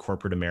into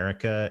corporate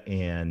America,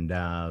 and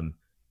I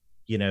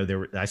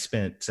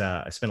spent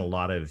a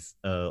lot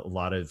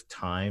of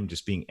time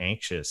just being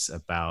anxious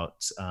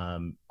about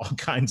all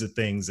kinds of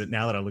things. That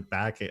now that I look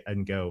back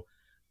and go,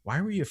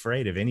 why were you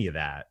afraid of any of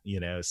that?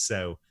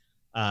 So.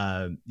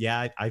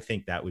 I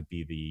think that would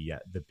be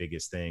the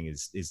biggest thing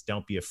is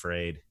don't be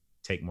afraid,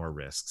 take more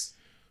risks.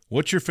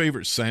 What's your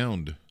favorite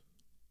sound?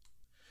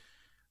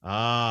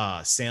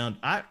 Sound.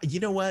 You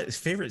know what?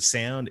 Favorite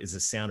sound is the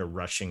sound of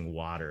rushing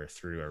water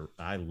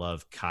I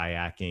love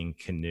kayaking,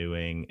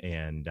 canoeing,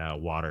 and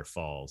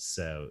waterfalls.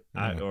 So,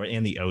 or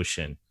in the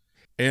ocean.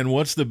 And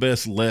what's the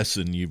best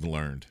lesson you've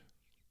learned?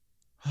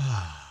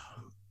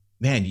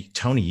 Man,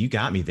 Tony, you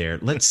got me there.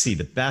 Let's see.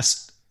 The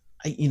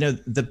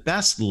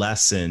best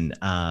lesson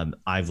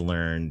I've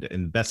learned,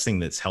 and the best thing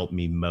that's helped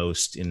me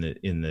most in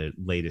the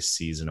latest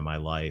season of my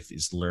life,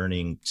 is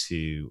learning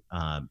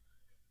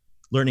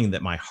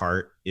that my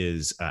heart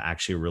is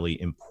actually a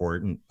really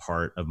important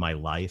part of my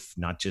life,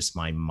 not just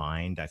my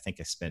mind. I think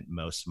I spent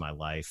most of my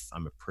life,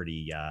 I'm a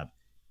pretty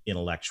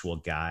intellectual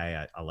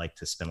guy. I like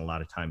to spend a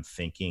lot of time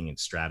thinking and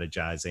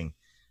strategizing,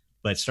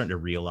 but starting to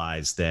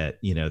realize that,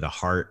 the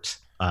heart,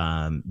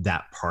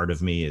 that part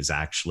of me is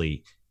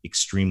actually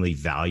extremely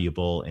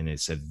valuable, and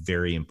it's a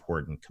very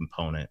important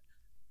component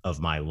of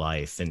my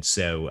life. And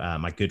so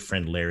my good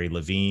friend Larry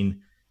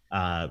Levine,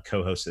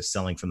 co-host of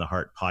Selling from the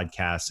Heart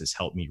podcast, has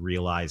helped me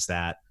realize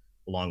that,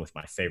 along with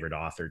my favorite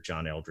author,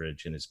 John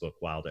Eldredge, in his book,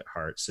 Wild at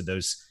Heart. So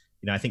those,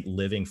 I think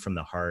living from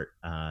the heart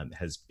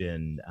has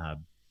been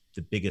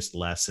the biggest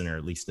lesson, or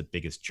at least the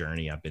biggest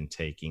journey I've been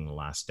taking the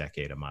last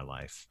decade of my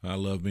life. I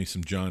love me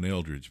some John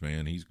Eldredge,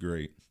 man. He's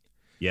great.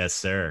 Yes,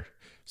 sir.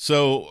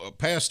 So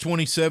past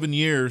 27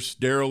 years,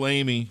 Darrell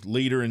Amy,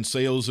 leader in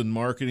sales and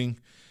marketing.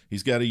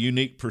 He's got a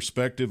unique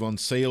perspective on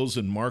sales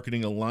and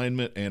marketing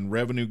alignment and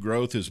revenue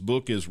growth. His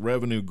book is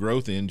Revenue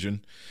Growth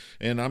Engine.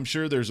 And I'm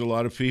sure there's a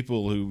lot of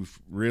people who've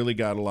really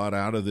got a lot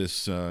out of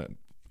this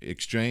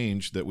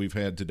exchange that we've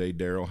had today,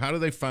 Darrell. How do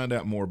they find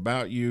out more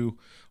about you,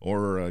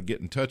 or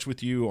get in touch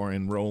with you, or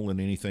enroll in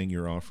anything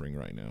you're offering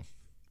right now?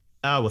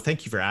 Well,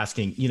 thank you for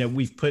asking.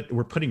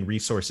 We're putting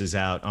resources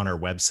out on our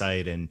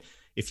website, and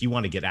if you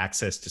want to get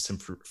access to some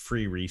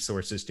free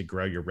resources to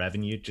grow your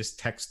revenue, just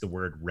text the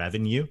word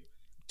revenue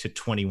to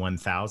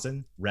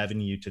 21,000,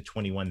 revenue to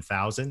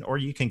 21,000, or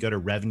you can go to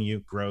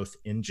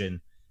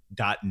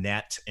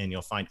revenuegrowthengine.net, and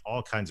you'll find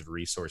all kinds of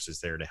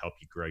resources there to help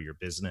you grow your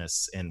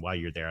business. And while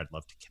you're there, I'd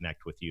love to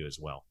connect with you as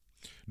well.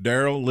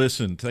 Darrell,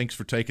 listen, thanks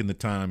for taking the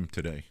time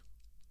today.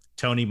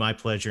 Tony, my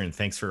pleasure, and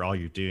thanks for all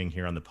you're doing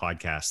here on the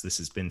podcast. This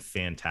has been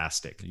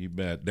fantastic. You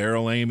bet.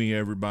 Darrell Amy,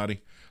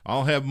 everybody.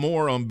 I'll have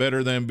more on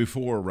Better Than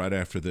Before right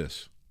after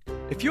this.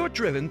 If you're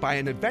driven by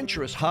an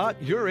adventurous heart,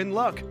 you're in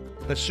luck.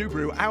 The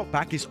Subaru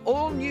Outback is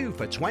all new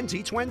for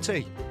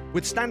 2020.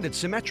 With standard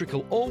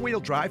symmetrical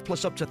all-wheel drive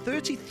plus up to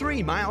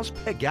 33 miles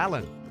per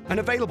gallon. An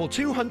available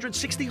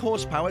 260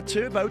 horsepower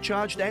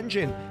turbocharged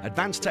engine,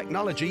 advanced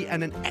technology,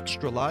 and an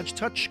extra-large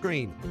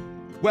touchscreen.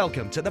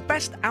 Welcome to the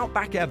best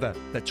Outback ever,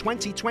 the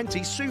 2020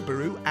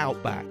 Subaru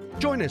Outback.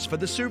 Join us for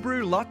the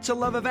Subaru Lot to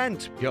Love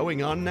event,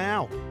 going on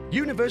now.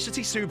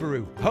 University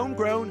Subaru,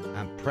 homegrown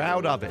and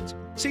proud of it.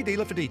 See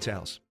dealer for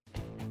details.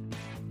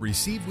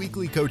 Receive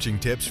weekly coaching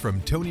tips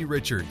from Tony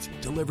Richards,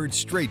 delivered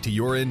straight to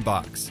your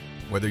inbox.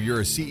 Whether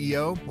you're a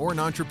CEO or an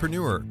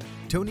entrepreneur,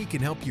 Tony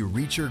can help you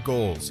reach your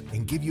goals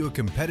and give you a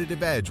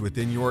competitive edge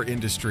within your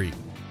industry.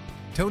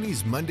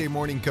 Tony's Monday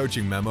morning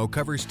coaching memo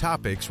covers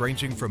topics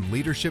ranging from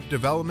leadership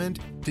development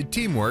to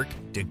teamwork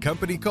to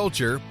company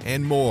culture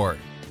and more.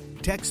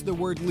 Text the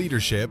word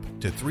leadership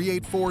to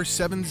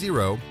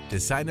 38470 to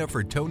sign up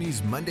for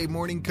Tony's Monday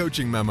morning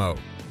coaching memo,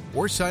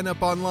 or sign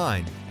up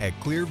online at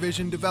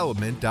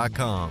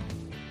clearvisiondevelopment.com.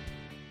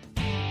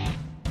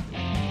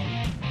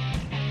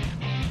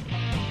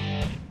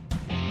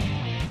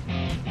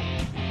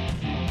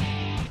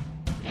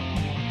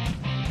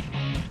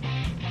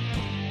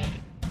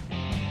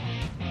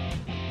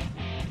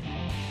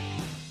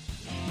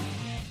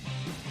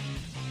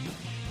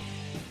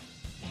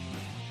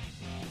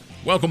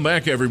 Welcome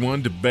back,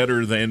 everyone, to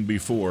Better Than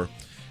Before.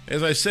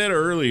 As I said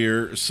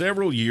earlier,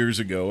 several years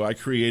ago, I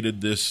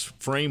created this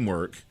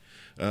framework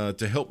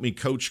to help me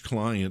coach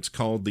clients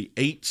called the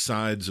 8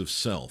 Sides of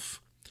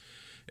Self.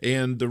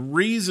 And the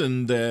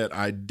reason that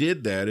I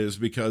did that is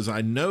because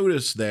I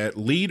noticed that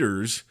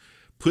leaders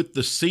put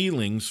the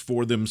ceilings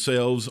for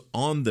themselves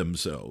on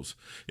themselves.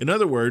 In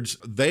other words,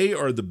 they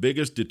are the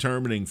biggest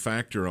determining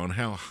factor on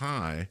how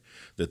high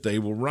that they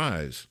will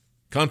rise.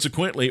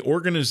 Consequently,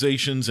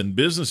 organizations and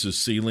businesses'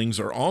 ceilings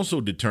are also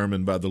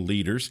determined by the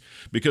leaders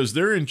because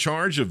they're in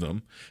charge of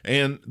them,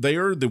 and they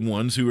are the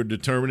ones who are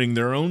determining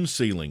their own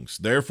ceilings.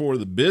 Therefore,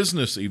 the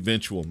business'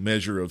 eventual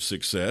measure of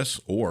success,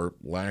 or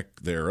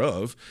lack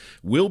thereof,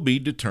 will be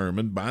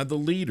determined by the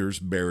leaders'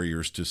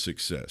 barriers to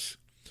success.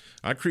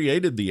 I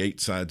created the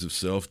 8 Sides of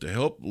Self to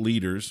help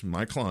leaders,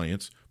 my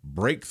clients,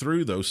 break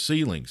through those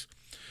ceilings.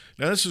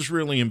 Now, this is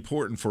really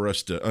important for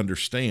us to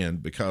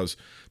understand because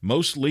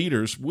most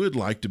leaders would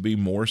like to be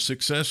more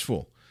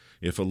successful.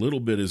 If a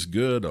little bit is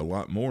good, a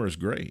lot more is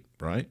great,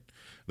 right?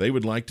 They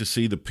would like to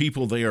see the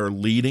people they are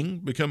leading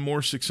become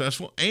more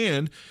successful,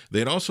 and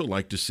they'd also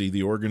like to see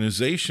the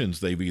organizations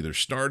they've either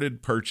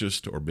started,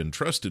 purchased, or been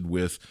trusted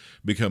with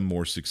become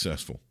more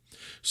successful.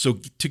 So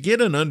to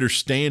get an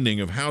understanding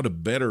of how to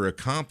better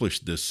accomplish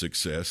this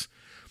success,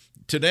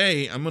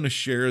 today I'm going to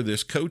share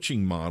this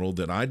coaching model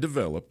that I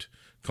developed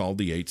called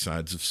the 8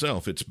 Sides of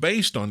Self. It's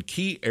based on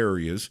key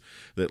areas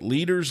that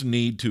leaders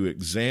need to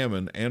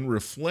examine and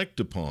reflect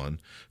upon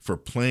for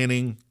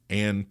planning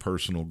and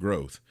personal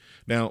growth.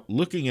 Now,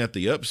 looking at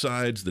the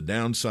upsides, the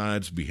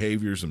downsides,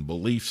 behaviors, and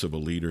beliefs of a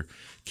leader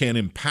can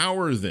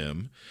empower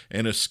them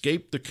and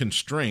escape the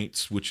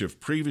constraints which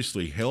have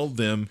previously held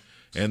them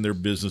and their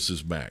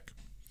businesses back.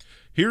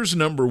 Here's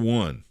number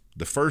one.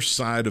 The first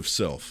side of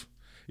self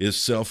is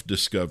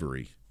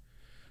self-discovery.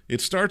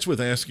 It starts with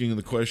asking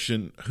the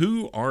question,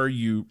 who are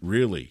you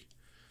really?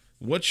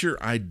 What's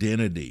your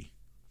identity?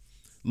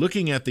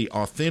 Looking at the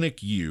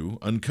authentic you,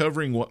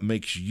 uncovering what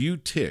makes you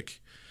tick.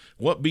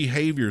 What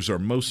behaviors are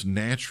most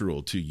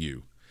natural to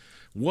you?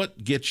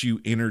 What gets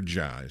you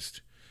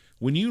energized?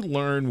 When you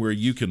learn where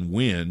you can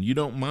win, you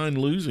don't mind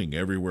losing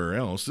everywhere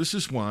else. This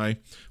is why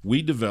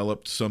we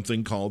developed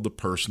something called the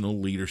Personal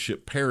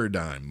Leadership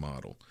Paradigm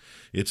Model.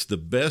 It's the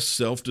best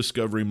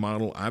self-discovery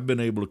model I've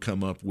been able to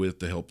come up with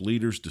to help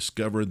leaders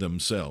discover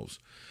themselves.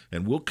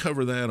 And we'll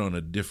cover that on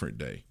a different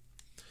day.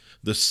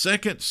 The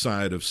second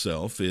side of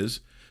self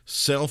is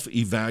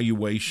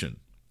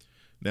self-evaluation.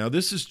 Now,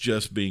 this is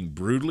just being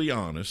brutally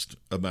honest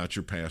about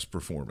your past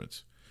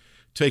performance.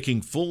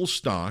 Taking full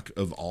stock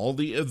of all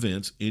the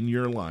events in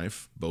your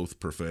life,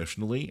 both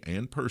professionally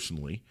and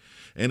personally,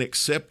 and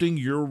accepting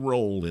your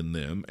role in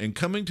them and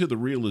coming to the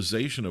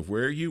realization of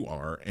where you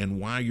are and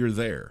why you're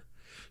there.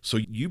 So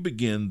you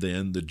begin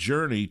then the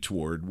journey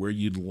toward where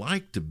you'd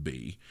like to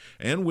be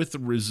and with the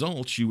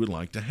results you would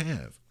like to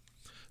have.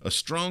 A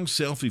strong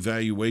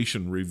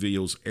self-evaluation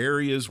reveals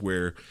areas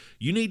where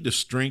you need to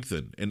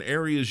strengthen and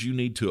areas you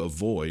need to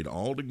avoid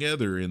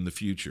altogether in the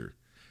future.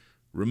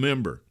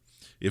 Remember,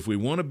 if we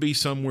want to be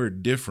somewhere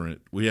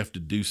different, we have to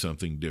do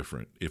something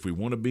different. If we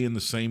want to be in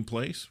the same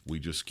place, we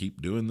just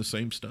keep doing the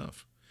same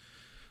stuff.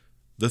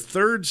 The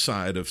third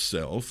side of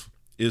self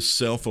is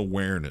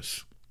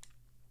self-awareness.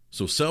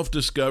 So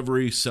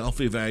self-discovery,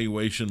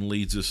 self-evaluation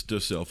leads us to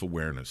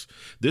self-awareness.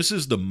 This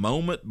is the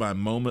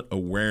moment-by-moment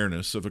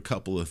awareness of a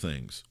couple of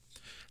things.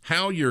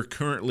 How you're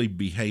currently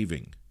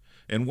behaving,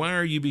 and why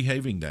are you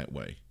behaving that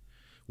way?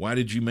 Why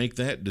did you make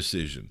that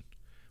decision?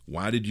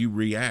 Why did you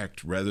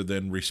react rather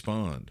than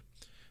respond?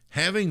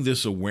 Having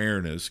this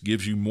awareness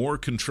gives you more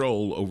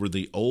control over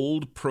the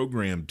old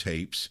program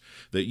tapes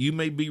that you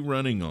may be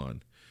running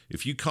on.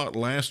 If you caught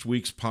last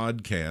week's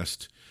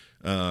podcast,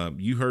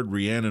 you heard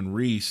Rhiannon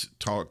Reese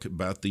talk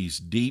about these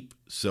deep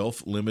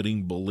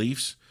self-limiting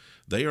beliefs.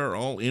 They are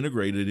all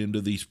integrated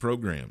into these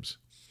programs.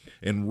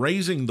 And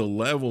raising the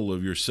level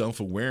of your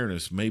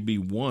self-awareness may be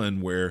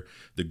one where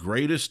the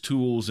greatest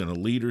tools in a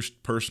leader's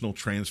personal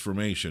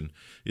transformation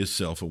is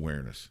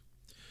self-awareness.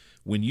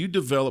 When you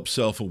develop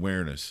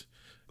self-awareness,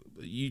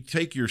 you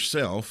take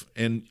yourself,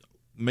 and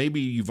maybe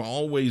you've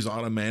always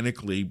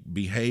automatically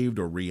behaved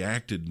or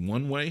reacted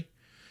one way.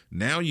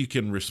 Now you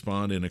can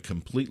respond in a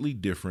completely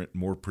different,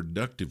 more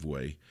productive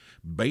way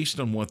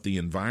based on what the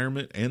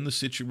environment and the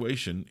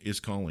situation is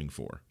calling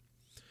for.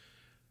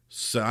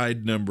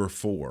 Side number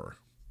 4.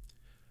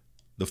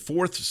 The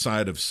fourth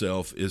side of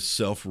self is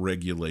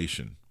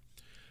self-regulation.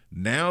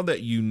 Now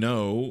that you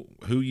know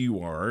who you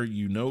are,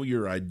 you know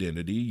your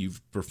identity,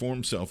 you've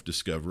performed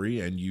self-discovery,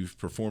 and you've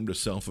performed a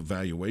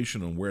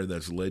self-evaluation on where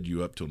that's led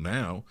you up till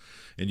now,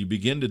 and you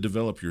begin to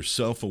develop your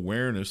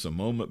self-awareness, a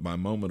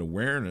moment-by-moment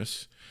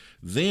awareness,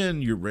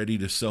 then you're ready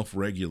to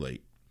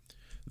self-regulate.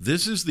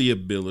 This is the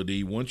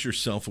ability, once you're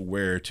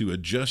self-aware, to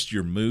adjust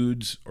your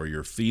moods or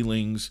your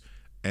feelings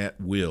at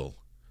will,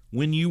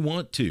 when you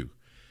want to.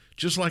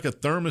 Just like a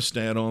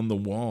thermostat on the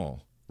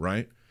wall,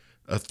 right?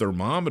 A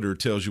thermometer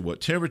tells you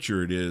what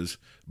temperature it is,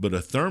 but a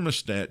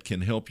thermostat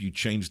can help you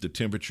change the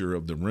temperature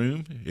of the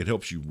room. It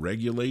helps you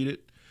regulate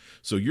it.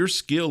 So your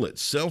skill at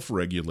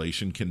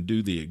self-regulation can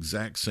do the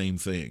exact same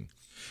thing.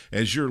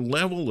 As your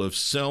level of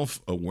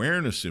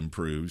self-awareness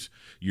improves,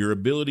 your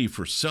ability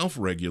for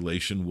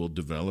self-regulation will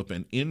develop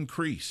and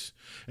increase.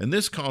 And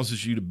this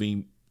causes you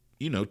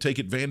to take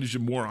advantage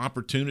of more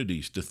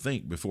opportunities to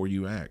think before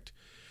you act.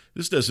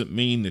 This doesn't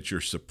mean that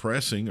you're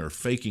suppressing or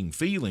faking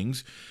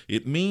feelings.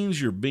 It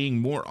means you're being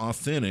more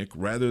authentic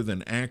rather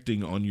than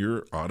acting on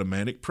your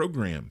automatic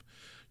program.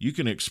 You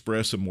can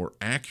express a more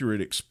accurate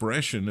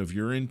expression of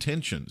your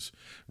intentions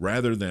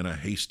rather than a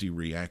hasty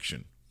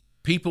reaction.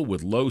 People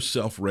with low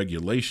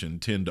self-regulation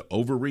tend to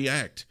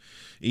overreact,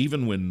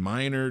 even when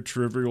minor,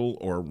 trivial,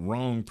 or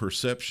wrong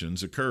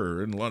perceptions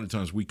occur, and a lot of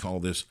times we call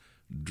this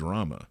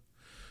drama.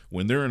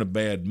 When they're in a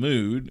bad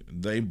mood,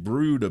 they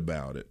brood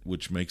about it,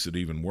 which makes it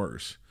even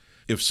worse.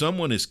 If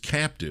someone is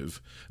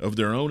captive of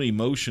their own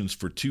emotions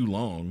for too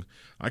long,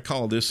 I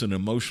call this an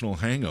emotional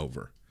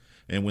hangover.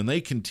 And when they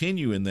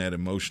continue in that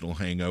emotional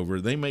hangover,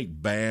 they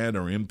make bad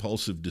or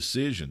impulsive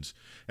decisions,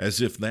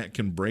 as if that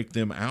can break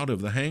them out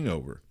of the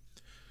hangover.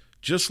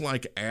 Just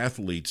like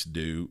athletes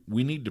do,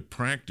 we need to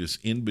practice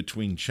in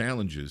between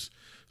challenges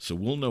so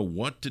we'll know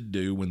what to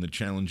do when the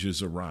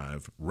challenges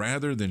arrive,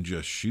 rather than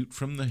just shoot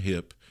from the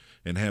hip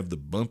and have the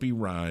bumpy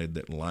ride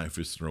that life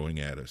is throwing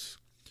at us.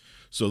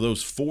 So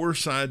those 4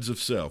 sides of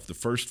self, the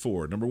first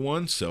 4, number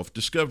 1,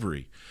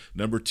 self-discovery.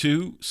 Number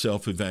 2,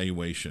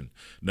 self-evaluation.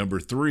 Number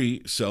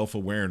 3,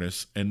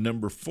 self-awareness. And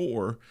number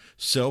 4,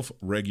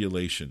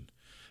 self-regulation.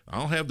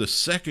 I'll have the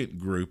second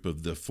group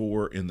of the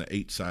 4 in the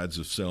 8 sides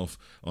of self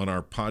on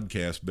our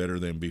podcast, Better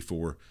Than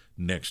Before,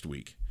 next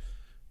week.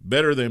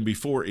 Better Than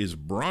Before is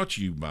brought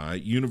to you by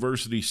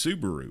University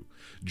Subaru.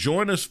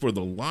 Join us for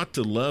the Lot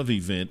to Love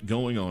event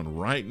going on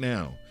right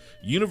now.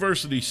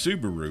 University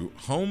Subaru,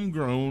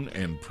 homegrown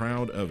and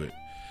proud of it.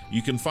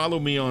 You can follow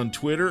me on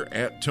Twitter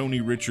at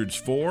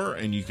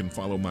TonyRichards4, and you can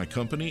follow my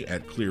company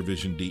at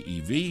ClearVision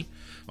DEV.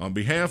 On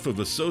behalf of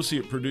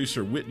Associate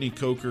Producer Whitney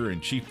Coker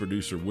and Chief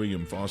Producer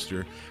William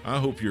Foster, I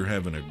hope you're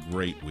having a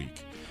great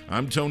week.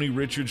 I'm Tony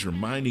Richards,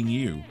 reminding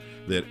you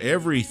that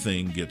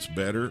everything gets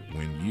better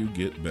when you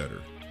get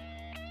better.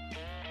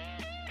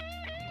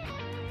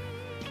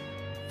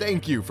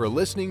 Thank you for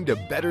listening to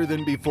Better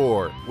Than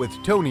Before with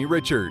Tony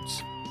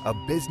Richards, a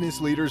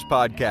business leaders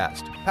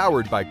podcast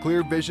powered by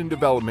Clear Vision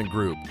Development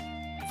Group.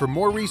 For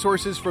more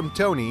resources from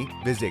Tony,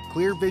 visit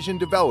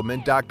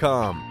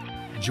clearvisiondevelopment.com.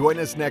 Join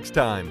us next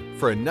time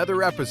for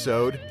another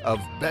episode of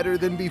Better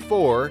Than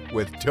Before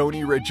with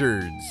Tony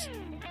Richards.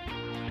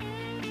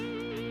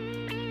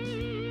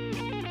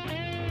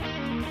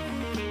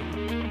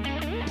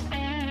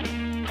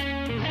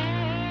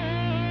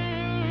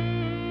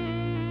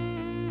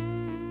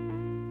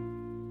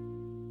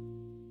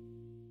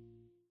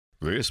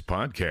 This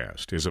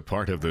podcast is a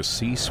part of the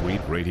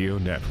C-Suite Radio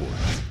Network.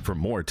 For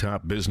more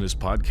top business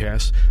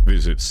podcasts,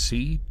 visit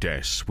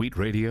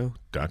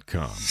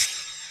c-suiteradio.com.